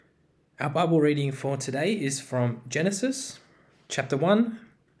Our Bible reading for today is from Genesis chapter 1,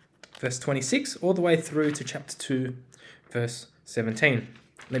 verse 26, all the way through to chapter 2, verse 17.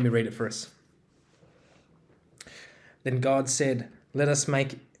 Let me read it for us. Then God said, "Let us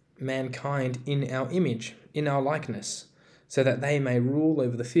make mankind in our image, in our likeness, so that they may rule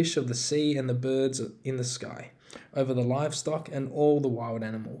over the fish of the sea and the birds in the sky, over the livestock and all the wild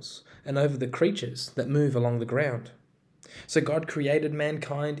animals, and over the creatures that move along the ground." So God created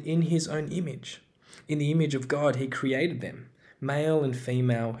mankind in his own image. In the image of God he created them. Male and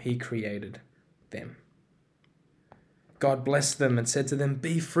female he created them. God blessed them and said to them,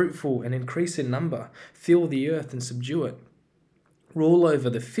 "Be fruitful and increase in number. Fill the earth and subdue it. Rule over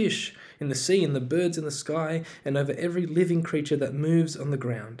the fish in the sea and the birds in the sky, and over every living creature that moves on the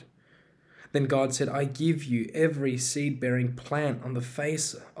ground." Then God said, "I give you every seed-bearing plant on the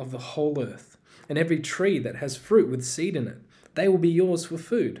face of the whole earth, and every tree that has fruit with seed in it. They will be yours for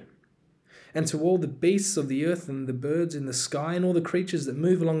food. And to all the beasts of the earth and the birds in the sky and all the creatures that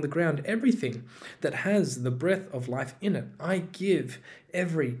move along the ground, everything that has the breath of life in it, I give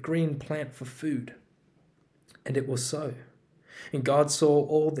every green plant for food." And it was so. And God saw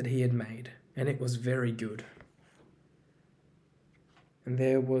all that he had made, and it was very good. And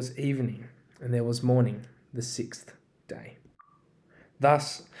there was evening, and there was morning, the sixth day.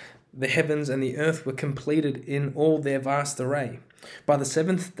 Thus the heavens and the earth were completed in all their vast array. By the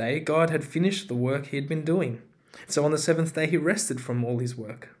seventh day, God had finished the work he had been doing. So on the seventh day, he rested from all his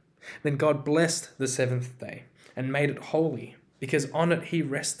work. Then God blessed the seventh day and made it holy, because on it he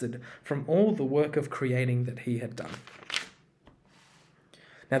rested from all the work of creating that he had done.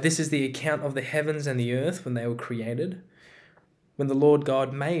 Now this is the account of the heavens and the earth when they were created, when the Lord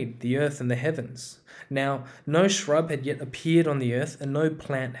God made the earth and the heavens. Now no shrub had yet appeared on the earth, and no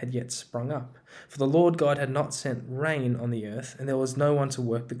plant had yet sprung up. For the Lord God had not sent rain on the earth, and there was no one to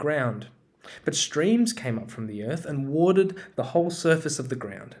work the ground. But streams came up from the earth and watered the whole surface of the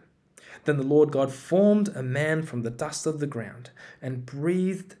ground. Then the Lord God formed a man from the dust of the ground, and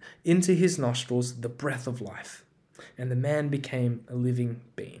breathed into his nostrils the breath of life, and the man became a living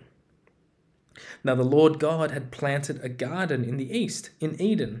being. Now the Lord God had planted a garden in the east, in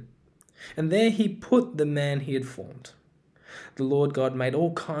Eden, and there he put the man he had formed. The Lord God made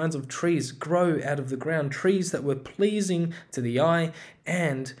all kinds of trees grow out of the ground, trees that were pleasing to the eye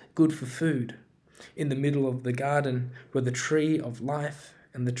and good for food. In the middle of the garden were the tree of life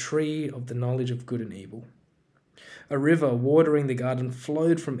and the tree of the knowledge of good and evil. A river watering the garden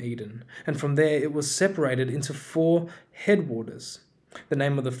flowed from Eden, and from there it was separated into 4 headwaters. The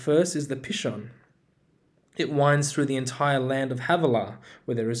name of the first is the Pishon. It winds through the entire land of Havilah,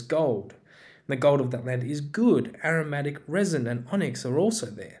 where there is gold. The gold of that land is good. Aromatic resin and onyx are also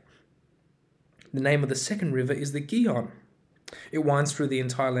there. The name of the second river is the Gihon. It winds through the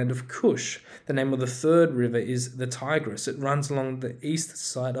entire land of Cush. The name of the third river is the Tigris. It runs along the east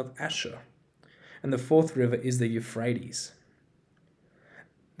side of Asher. And the fourth river is the Euphrates.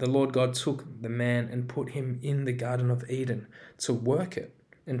 The Lord God took the man and put him in the Garden of Eden to work it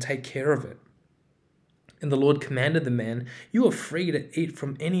and take care of it. And the Lord commanded the man, "You are free to eat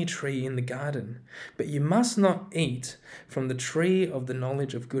from any tree in the garden, but you must not eat from the tree of the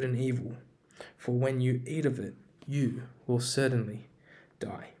knowledge of good and evil, for when you eat of it, you will certainly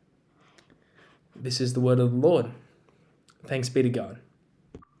die." This is the word of the Lord. Thanks be to God.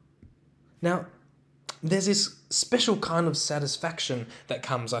 Now, there's this special kind of satisfaction that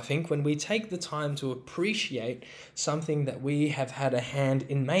comes, I think, when we take the time to appreciate something that we have had a hand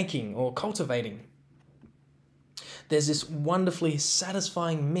in making or cultivating. There's this wonderfully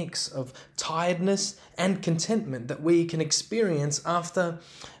satisfying mix of tiredness and contentment that we can experience after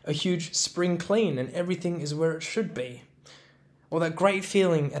a huge spring clean and everything is where it should be. Or that great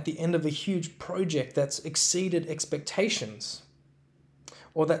feeling at the end of a huge project that's exceeded expectations.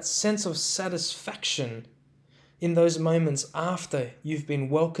 Or that sense of satisfaction in those moments after you've been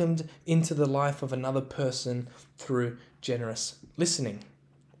welcomed into the life of another person through generous listening.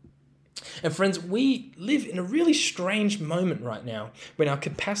 And friends, we live in a really strange moment right now when our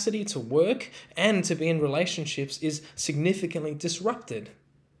capacity to work and to be in relationships is significantly disrupted.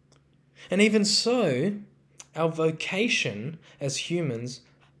 And even so, our vocation as humans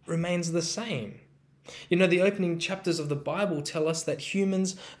remains the same. You know, the opening chapters of the Bible tell us that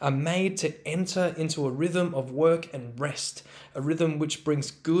humans are made to enter into a rhythm of work and rest, a rhythm which brings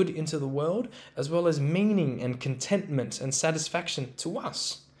good into the world, as well as meaning and contentment and satisfaction to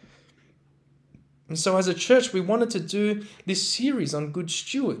us. And so as a church, we wanted to do this series on Good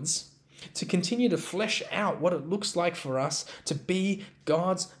Stewards to continue to flesh out what it looks like for us to be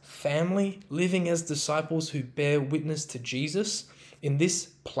God's family, living as disciples who bear witness to Jesus in this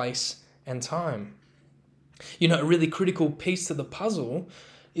place and time. A really critical piece to the puzzle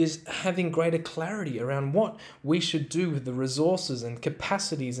is having greater clarity around what we should do with the resources and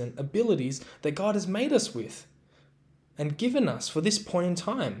capacities and abilities that God has made us with and given us for this point in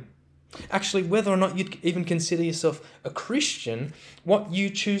time. Actually, whether or not you'd even consider yourself a Christian, what you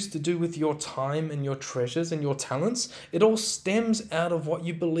choose to do with your time and your treasures and your talents, it all stems out of what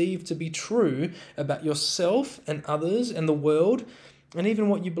you believe to be true about yourself and others and the world, and even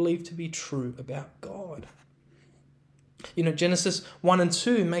what you believe to be true about God. Genesis 1 and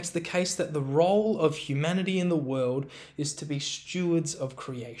 2 makes the case that the role of humanity in the world is to be stewards of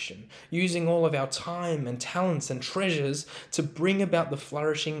creation, using all of our time and talents and treasures to bring about the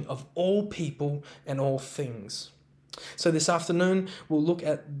flourishing of all people and all things. So this afternoon, we'll look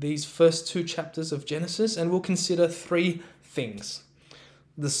at these first 2 chapters of Genesis and we'll consider 3 things: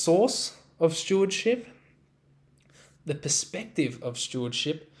 the source of stewardship, the perspective of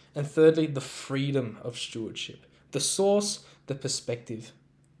stewardship, and thirdly, the freedom of stewardship. The source, the perspective,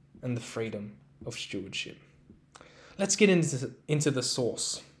 and the freedom of stewardship. Let's get into the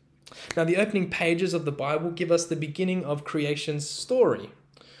source. Now, the opening pages of the Bible give us the beginning of creation's story.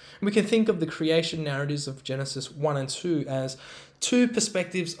 We can think of the creation narratives of Genesis 1 and 2 as 2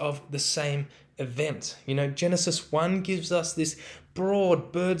 perspectives of the same event. Genesis 1 gives us this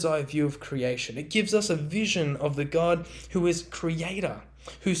broad bird's eye view of creation. It gives us a vision of the God who is creator,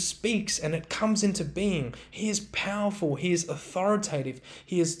 who speaks and it comes into being. He is powerful, he is authoritative,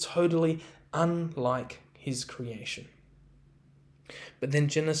 he is totally unlike his creation. But then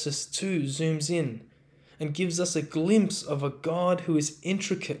Genesis 2 zooms in and gives us a glimpse of a God who is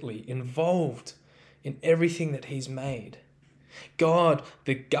intricately involved in everything that he's made. God,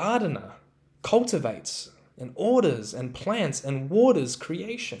 the gardener, cultivates and orders and plants and waters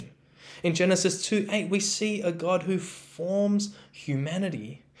creation. In Genesis 2:8, we see a God who forms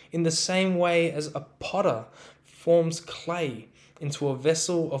humanity in the same way as a potter forms clay into a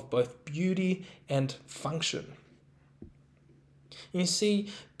vessel of both beauty and function. You see,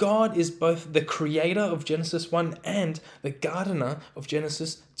 God is both the creator of Genesis 1 and the gardener of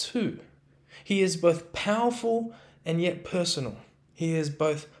Genesis 2. He is both powerful and yet personal. He is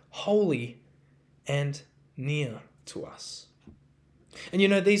both holy and near to us. And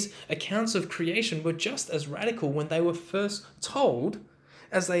these accounts of creation were just as radical when they were first told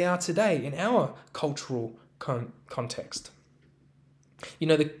as they are today in our cultural context.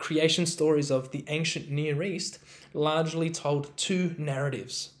 The creation stories of the ancient Near East largely told 2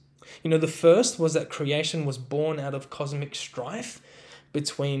 narratives. The first was that creation was born out of cosmic strife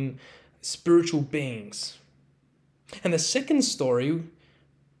between spiritual beings. And the second story,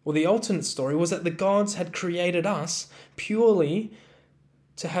 or the alternate story, was that the gods had created us purely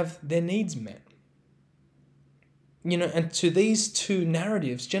to have their needs met. And to these 2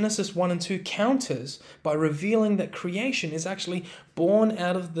 narratives, Genesis 1 and 2 counters by revealing that creation is actually born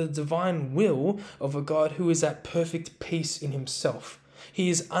out of the divine will of a God who is at perfect peace in himself. He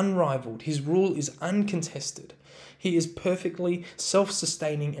is unrivaled. His rule is uncontested. He is perfectly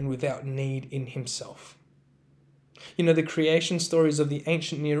self-sustaining and without need in himself. The creation stories of the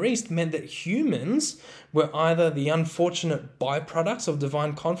ancient Near East meant that humans were either the unfortunate byproducts of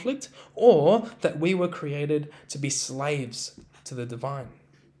divine conflict or that we were created to be slaves to the divine.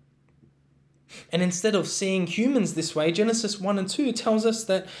 And instead of seeing humans this way, Genesis 1 and 2 tells us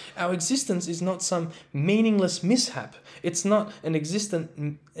that our existence is not some meaningless mishap. It's not an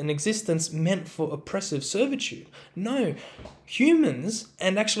existence meant for oppressive servitude. No, humans,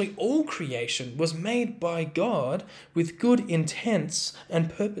 and actually all creation, was made by God with good intents and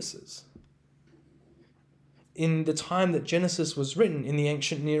purposes. In the time that Genesis was written in the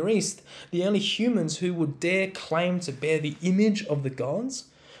ancient Near East, the only humans who would dare claim to bear the image of the gods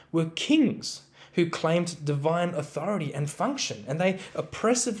were kings who claimed divine authority and function, and they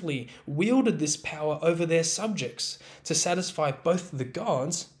oppressively wielded this power over their subjects to satisfy both the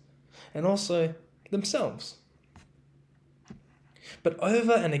gods and also themselves. But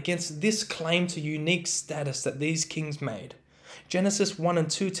over and against this claim to unique status that these kings made, Genesis 1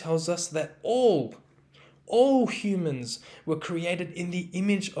 and 2 tells us that all humans were created in the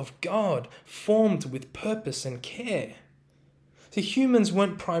image of God, formed with purpose and care. So humans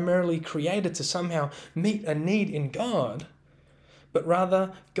weren't primarily created to somehow meet a need in God, but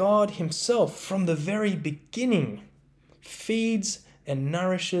rather God himself, from the very beginning, feeds and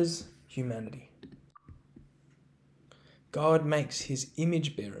nourishes humanity. God makes his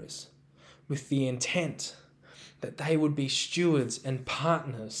image bearers with the intent that they would be stewards and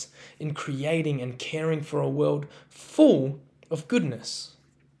partners in creating and caring for a world full of goodness.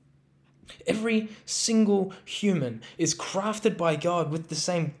 Every single human is crafted by God with the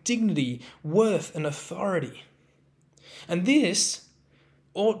same dignity, worth, and authority. And this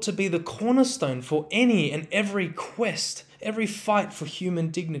ought to be the cornerstone for any and every quest, every fight for human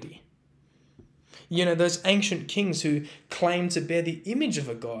dignity. You know, those ancient kings who claimed to bear the image of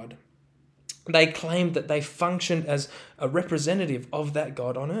a god, they claimed that they functioned as a representative of that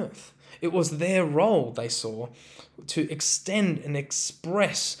God on earth. It was their role, they saw, to extend and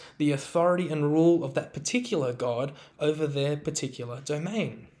express the authority and rule of that particular God over their particular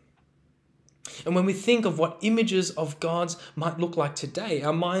domain. And when we think of what images of gods might look like today,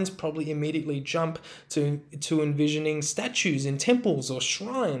 our minds probably immediately jump to envisioning statues in temples or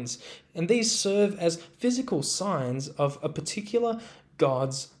shrines, and these serve as physical signs of a particular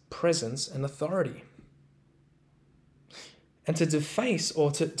god's presence and authority. And to deface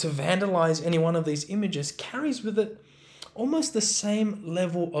or to vandalize any one of these images carries with it almost the same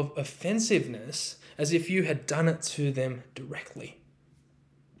level of offensiveness as if you had done it to them directly.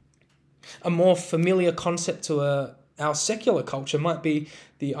 A more familiar concept to our secular culture might be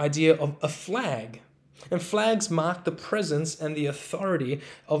the idea of a flag. And flags mark the presence and the authority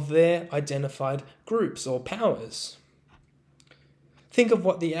of their identified groups or powers. Think of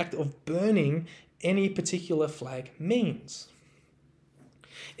what the act of burning any particular flag means.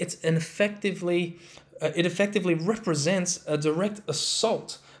 It effectively represents a direct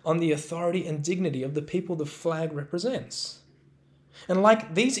assault on the authority and dignity of the people the flag represents. And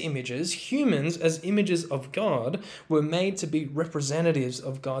like these images, humans as images of God were made to be representatives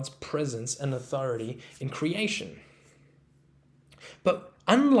of God's presence and authority in creation. But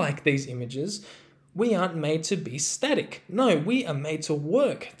unlike these images, we aren't made to be static. No, we are made to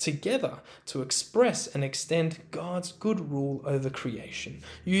work together to express and extend God's good rule over creation,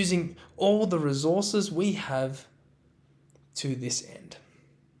 using all the resources we have to this end.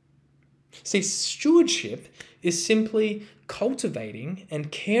 See, stewardship is simply cultivating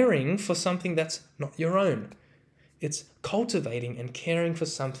and caring for something that's not your own. It's cultivating and caring for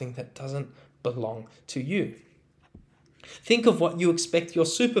something that doesn't belong to you. Think of what you expect your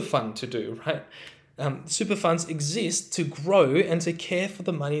super fund to do, right? Super funds exist to grow and to care for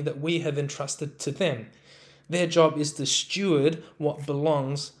the money that we have entrusted to them. Their job is to steward what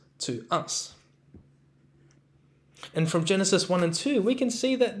belongs to us. And from Genesis 1 and 2, we can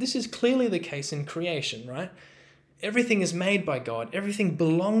see that this is clearly the case in creation, right? Everything is made by God, everything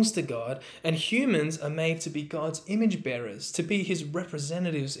belongs to God, and humans are made to be God's image bearers, to be his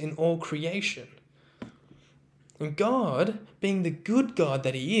representatives in all creation. And God, being the good God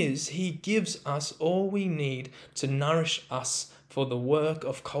that he is, he gives us all we need to nourish us for the work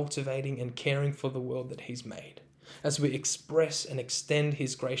of cultivating and caring for the world that he's made, as we express and extend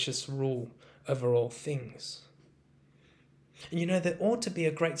his gracious rule over all things. And you know, there ought to be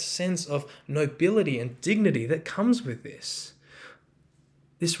a great sense of nobility and dignity that comes with this.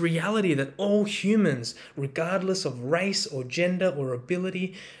 This reality that all humans, regardless of race or gender or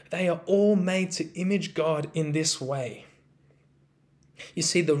ability, they are all made to image God in this way. You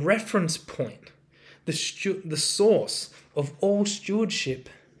see, the reference point, the source of all stewardship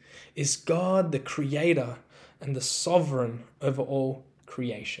is God, the creator and the sovereign over all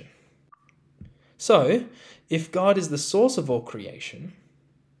creation. So, if God is the source of all creation,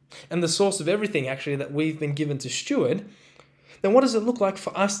 and the source of everything actually that we've been given to steward, then what does it look like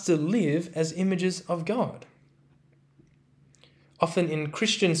for us to live as images of God? Often in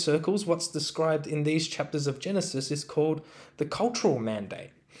Christian circles, what's described in these chapters of Genesis is called the cultural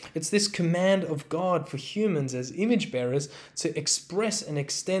mandate. It's this command of God for humans as image bearers to express and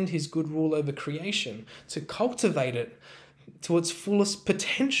extend his good rule over creation, to cultivate it to its fullest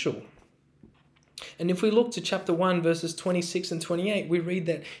potential. And if we look to chapter 1, verses 26 and 28, we read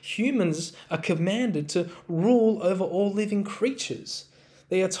that humans are commanded to rule over all living creatures.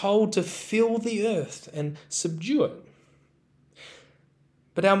 They are told to fill the earth and subdue it.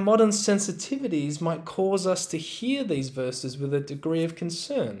 But our modern sensitivities might cause us to hear these verses with a degree of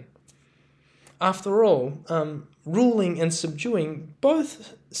concern. After all, ruling and subduing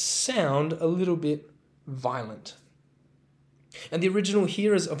both sound a little bit violent. And the original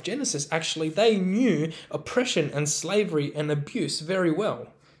hearers of Genesis, actually, they knew oppression and slavery and abuse very well.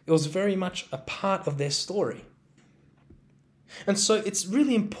 It was very much a part of their story. And so it's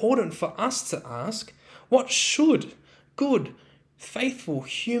really important for us to ask, what should good, faithful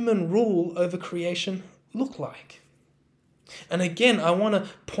human rule over creation look like? And again, I want to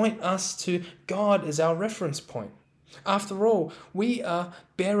point us to God as our reference point. After all, we are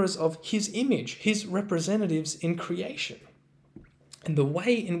bearers of his image, his representatives in creation. And the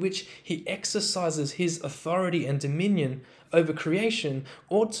way in which he exercises his authority and dominion over creation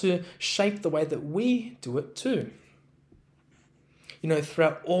ought to shape the way that we do it too.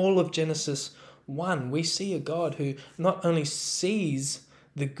 Throughout all of Genesis 1, we see a God who not only sees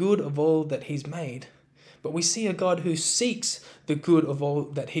the good of all that he's made, but we see a God who seeks the good of all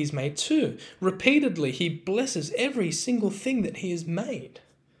that he's made too. Repeatedly, he blesses every single thing that he has made.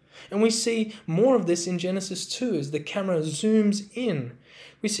 And we see more of this in Genesis 2 as the camera zooms in.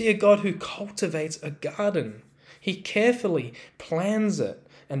 We see a God who cultivates a garden. He carefully plans it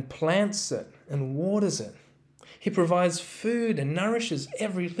and plants it and waters it. He provides food and nourishes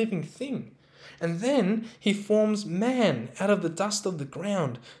every living thing. And then he forms man out of the dust of the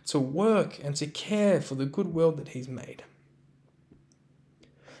ground to work and to care for the good world that he's made.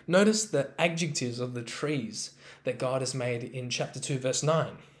 Notice the adjectives of the trees that God has made in chapter 2, verse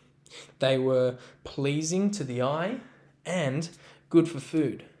 9. They were pleasing to the eye and good for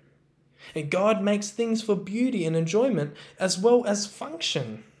food. And God makes things for beauty and enjoyment as well as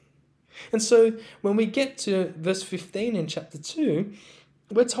function. And so when we get to verse 15 in chapter 2,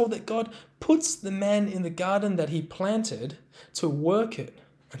 we're told that God puts the man in the garden that he planted to work it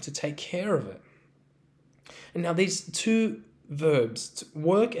and to take care of it. And now these two verbs, to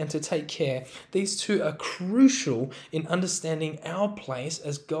work and to take care, these two are crucial in understanding our place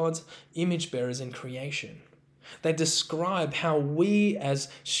as God's image bearers in creation. They describe how we as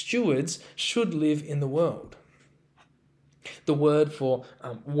stewards should live in the world. The word for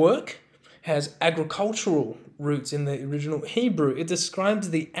work has agricultural roots in the original Hebrew. It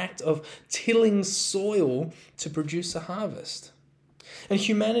describes the act of tilling soil to produce a harvest. And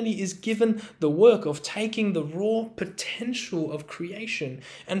humanity is given the work of taking the raw potential of creation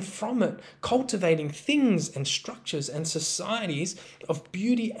and from it cultivating things and structures and societies of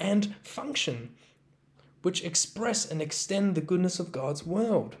beauty and function, which express and extend the goodness of God's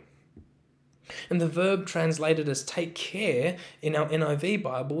world. And the verb translated as take care in our NIV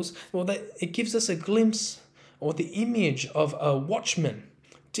Bibles, it gives us a glimpse or the image of a watchman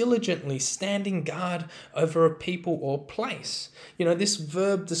diligently standing guard over a people or place. This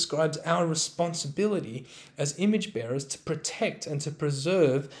verb describes our responsibility as image bearers to protect and to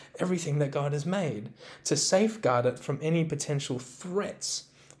preserve everything that God has made, to safeguard it from any potential threats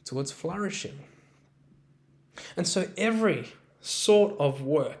towards flourishing. And so every sort of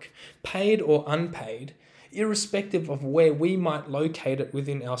work, paid or unpaid, irrespective of where we might locate it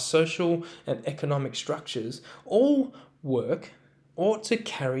within our social and economic structures, all work ought to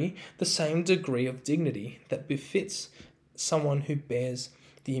carry the same degree of dignity that befits someone who bears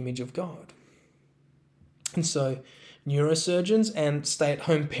the image of God. And so neurosurgeons and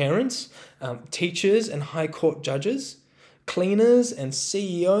stay-at-home parents, teachers and high court judges, cleaners and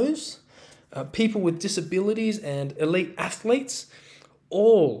CEOs, people with disabilities and elite athletes,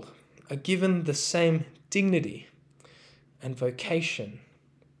 all are given the same dignity and vocation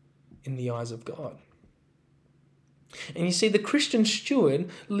in the eyes of God. And you see, the Christian steward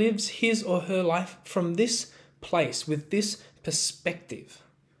lives his or her life from this place, with this perspective,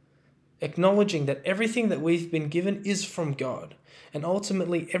 acknowledging that everything that we've been given is from God, and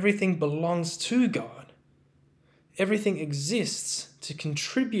ultimately everything belongs to God. Everything exists to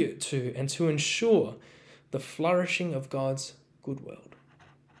contribute to and to ensure the flourishing of God's good world.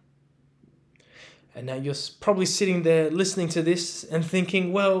 And now you're probably sitting there listening to this and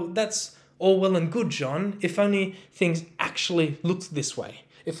thinking, well, that's all well and good, John, if only things actually looked this way.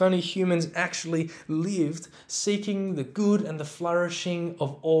 If only humans actually lived seeking the good and the flourishing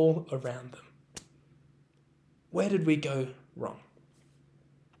of all around them. Where did we go wrong?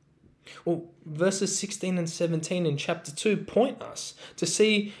 Well, verses 16 and 17 in chapter 2 point us to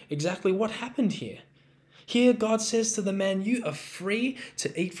see exactly what happened here. Here God says to the man, you are free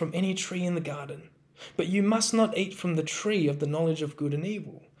to eat from any tree in the garden, but you must not eat from the tree of the knowledge of good and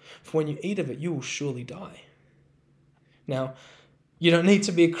evil, for when you eat of it, you will surely die. Now, you don't need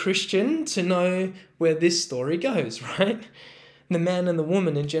to be a Christian to know where this story goes, right? The man and the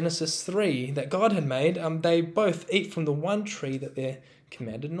woman in Genesis 3 that God had made, they both eat from the one tree that they're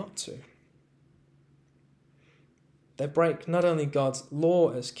commanded not to. They break not only God's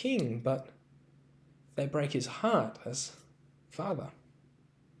law as king, but they break his heart as father.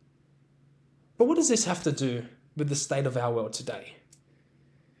 But what does this have to do with the state of our world today?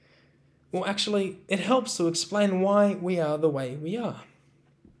 Well, actually, it helps to explain why we are the way we are.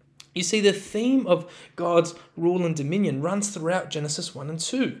 You see, the theme of God's rule and dominion runs throughout Genesis 1 and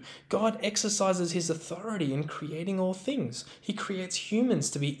 2. God exercises his authority in creating all things. He creates humans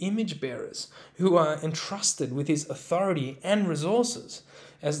to be image bearers who are entrusted with his authority and resources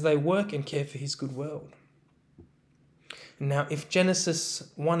as they work and care for his good world. Now, if Genesis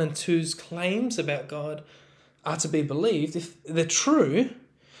 1 and 2's claims about God are to be believed, if they're true,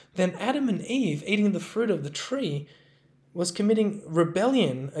 then Adam and Eve eating the fruit of the tree was committing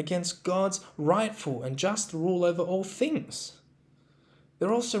rebellion against God's rightful and just rule over all things.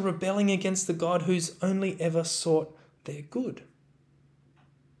 They're also rebelling against the God who's only ever sought their good.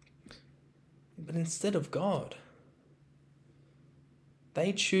 But instead of God,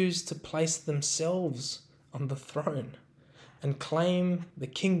 they choose to place themselves on the throne and claim the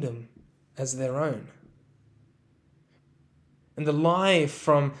kingdom as their own. And the lie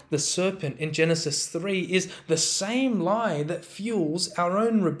from the serpent in Genesis 3 is the same lie that fuels our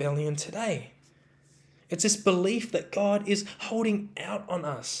own rebellion today. It's this belief that God is holding out on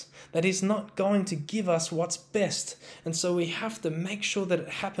us, that He's not going to give us what's best, and so we have to make sure that it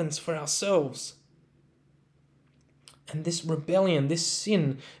happens for ourselves. And this rebellion, this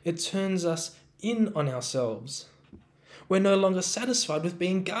sin, it turns us in on ourselves. We're no longer satisfied with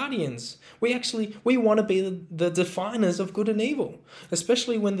being guardians. We want to be the definers of good and evil,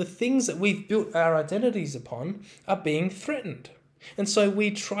 especially when the things that we've built our identities upon are being threatened. And so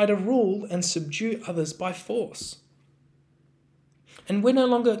we try to rule and subdue others by force. And we're no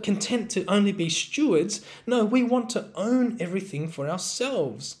longer content to only be stewards. No, we want to own everything for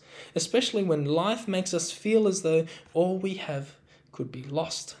ourselves, especially when life makes us feel as though all we have could be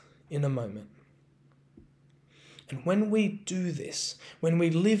lost in a moment. And when we do this, when we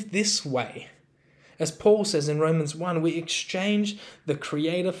live this way, as Paul says in Romans 1, we exchange the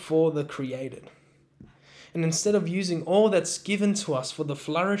Creator for the created. And instead of using all that's given to us for the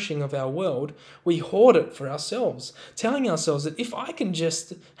flourishing of our world, we hoard it for ourselves, telling ourselves that if I can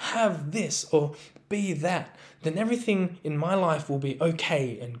just have this or be that, then everything in my life will be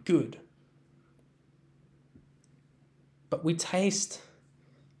okay and good. But we taste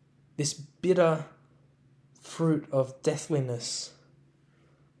this bitter fruit of deathliness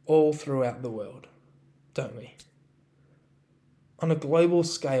all throughout the world, don't we? On a global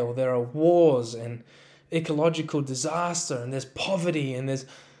scale, there are wars and ecological disaster, and there's poverty, and there's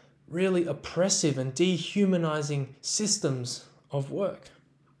really oppressive and dehumanizing systems of work.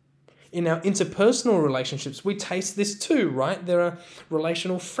 In our interpersonal relationships, we taste this too, right? There are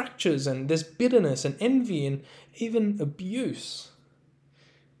relational fractures, and there's bitterness and envy and even abuse.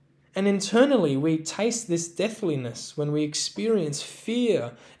 And internally, we taste this deathliness when we experience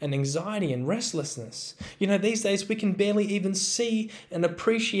fear and anxiety and restlessness. These days we can barely even see and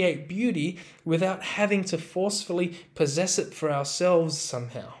appreciate beauty without having to forcefully possess it for ourselves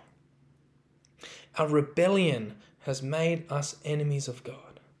somehow. Our rebellion has made us enemies of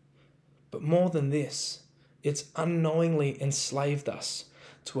God. But more than this, it's unknowingly enslaved us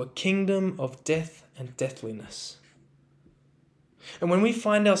to a kingdom of death and deathliness. And when we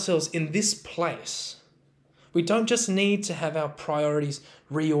find ourselves in this place, we don't just need to have our priorities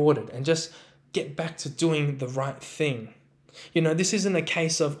reordered and just get back to doing the right thing. This isn't a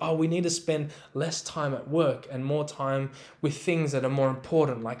case of, we need to spend less time at work and more time with things that are more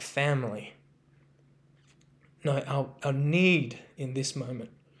important, like family. No, our need in this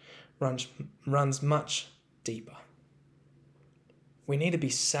moment runs much deeper. We need to be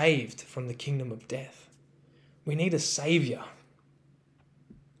saved from the kingdom of death. We need a savior.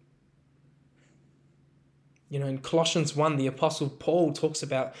 In Colossians 1, the Apostle Paul talks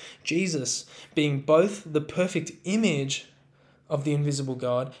about Jesus being both the perfect image of the invisible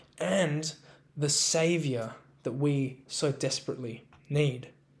God and the Savior that we so desperately need.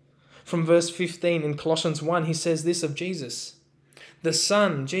 From verse 15 in Colossians 1, he says this of Jesus: "The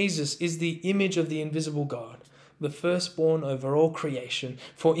Son, Jesus, is the image of the invisible God, the firstborn over all creation.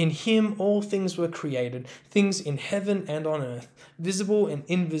 For in Him all things were created, things in heaven and on earth, visible and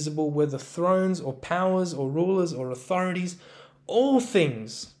invisible, whether thrones or powers or rulers or authorities. All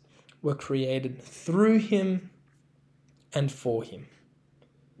things were created through Him and for Him."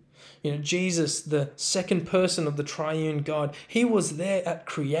 Jesus, the second person of the triune God, He was there at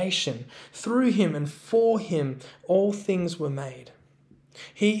creation. Through Him and for Him, all things were made.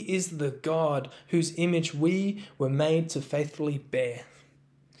 He is the God whose image we were made to faithfully bear.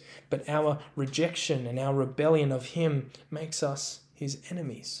 But our rejection and our rebellion of Him makes us His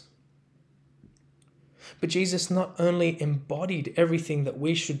enemies. But Jesus not only embodied everything that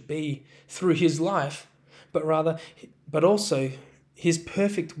we should be through His life, but also His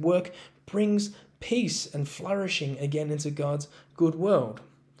perfect work brings peace and flourishing again into God's good world.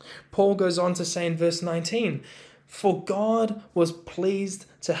 Paul goes on to say in verse 19, "For God was pleased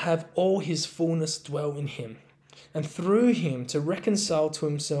to have all His fullness dwell in Him, and through Him to reconcile to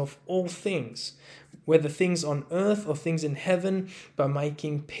Himself all things, whether things on earth or things in heaven, by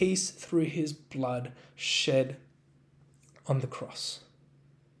making peace through His blood shed on the cross.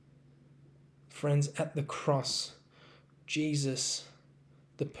 Friends, at the cross, Jesus,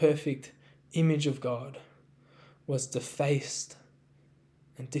 the perfect image of God, was defaced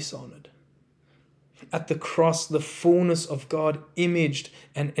and dishonored. At the cross, the fullness of God, imaged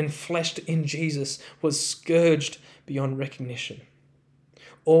and enfleshed in Jesus, was scourged beyond recognition.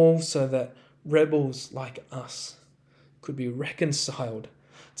 All so that rebels like us could be reconciled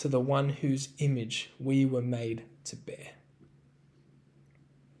to the one whose image we were made to bear.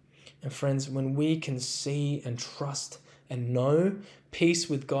 And friends, when we can see and trust and know peace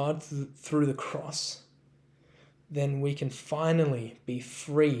with God through the cross, then we can finally be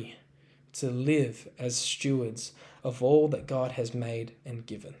free to live as stewards of all that God has made and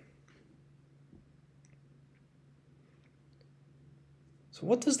given. So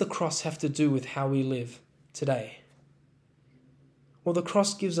what does the cross have to do with how we live today? Well, the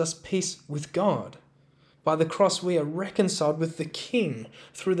cross gives us peace with God. By the cross, we are reconciled with the King.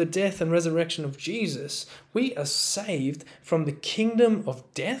 Through the death and resurrection of Jesus, we are saved from the kingdom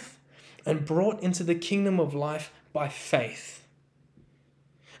of death and brought into the kingdom of life by faith.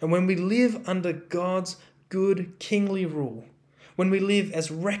 And when we live under God's good kingly rule, when we live as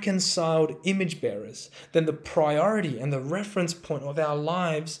reconciled image bearers, then the priority and the reference point of our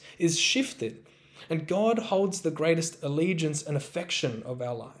lives is shifted, and God holds the greatest allegiance and affection of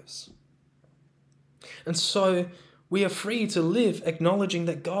our lives. And so we are free to live acknowledging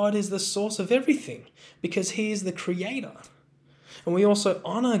that God is the source of everything because He is the creator. And we also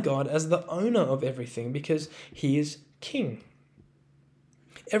honor God as the owner of everything because He is King.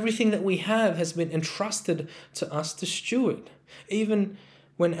 Everything that we have has been entrusted to us to steward, even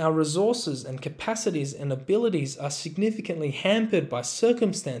when our resources and capacities and abilities are significantly hampered by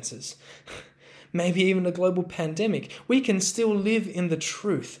circumstances, maybe even a global pandemic. We can still live in the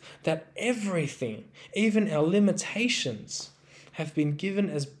truth that everything, even our limitations, have been given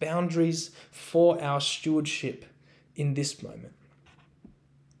as boundaries for our stewardship in this moment.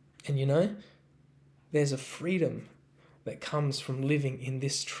 And you know, there's a freedom that comes from living in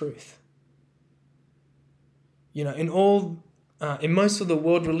this truth. You know, in most of the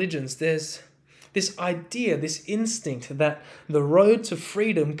world religions, there's this idea, this instinct that the road to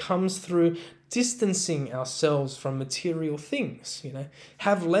freedom comes through distancing ourselves from material things. You know,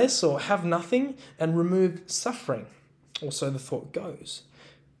 have less or have nothing and remove suffering. Also, the thought goes.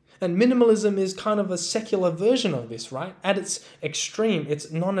 And minimalism is kind of a secular version of this, right? At its extreme,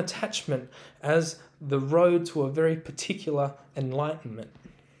 it's non-attachment as the road to a very particular enlightenment.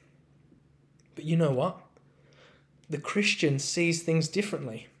 But you know what? The Christian sees things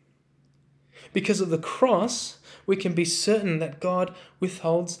differently. Because of the cross, we can be certain that God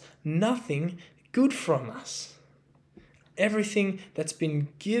withholds nothing good from us. Everything that's been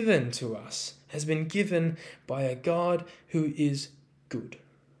given to us has been given by a God who is good.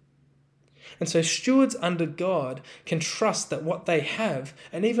 And so stewards under God can trust that what they have,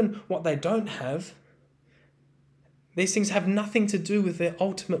 and even what they don't have, these things have nothing to do with their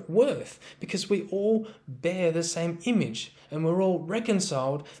ultimate worth, because we all bear the same image and we're all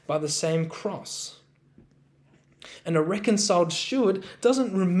reconciled by the same cross. And a reconciled steward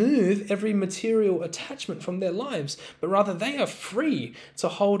doesn't remove every material attachment from their lives, but rather they are free to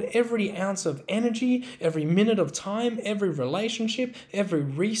hold every ounce of energy, every minute of time, every relationship, every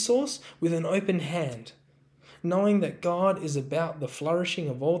resource with an open hand, knowing that God is about the flourishing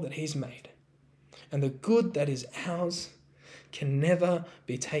of all that He's made. And the good that is ours can never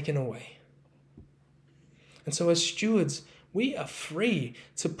be taken away. And so as stewards, we are free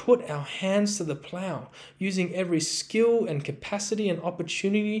to put our hands to the plow, using every skill and capacity and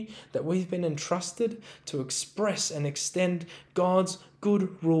opportunity that we've been entrusted to express and extend God's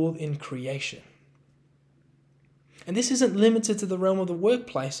good rule in creation. And this isn't limited to the realm of the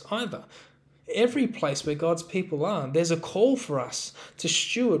workplace either. Every place where God's people are, there's a call for us to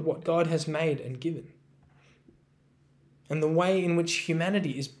steward what God has made and given. And the way in which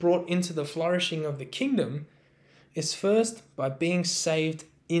humanity is brought into the flourishing of the kingdom is first by being saved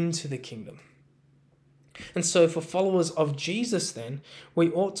into the kingdom. And so for followers of Jesus then, we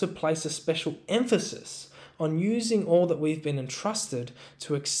ought to place a special emphasis on using all that we've been entrusted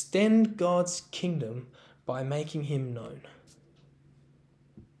to extend God's kingdom by making Him known.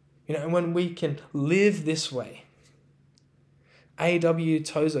 You know, and when we can live this way, A.W.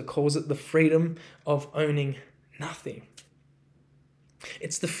 Tozer calls it the freedom of owning nothing.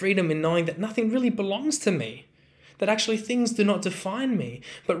 It's the freedom in knowing that nothing really belongs to me, that actually things do not define me,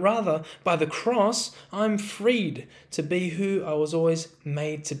 but rather by the cross, I'm freed to be who I was always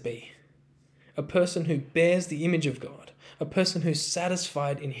made to be. A person who bears the image of God, a person who's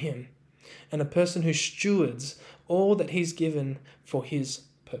satisfied in Him, and a person who stewards all that he's given for his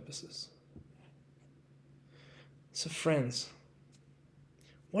purposes. So friends,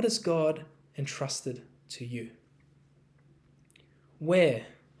 what has God entrusted to you? Where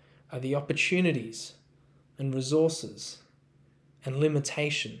are the opportunities and resources and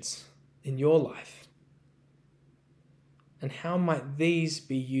limitations in your life? And how might these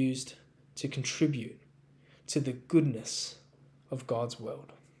be used to contribute to the goodness of God's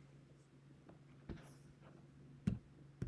world?